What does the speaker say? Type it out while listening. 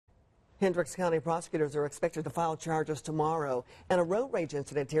Hendricks County prosecutors are expected to file charges tomorrow and a road rage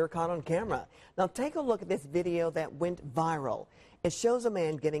incident here caught on camera. Now take a look at this video that went viral. It shows a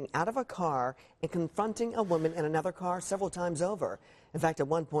man getting out of a car and confronting a woman in another car several times over. In fact, at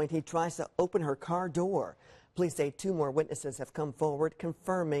one point he tries to open her car door. Police say 2 more witnesses have come forward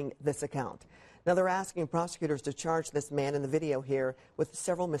confirming this account. Now they're asking prosecutors to charge this man in the video here with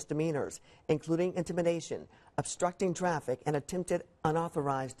several misdemeanors, including intimidation, obstructing traffic, and attempted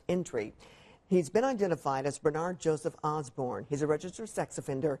unauthorized entry. He's been identified as Bernard Joseph Osborne. He's a registered sex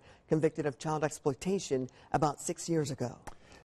offender convicted of child exploitation about 6 years ago.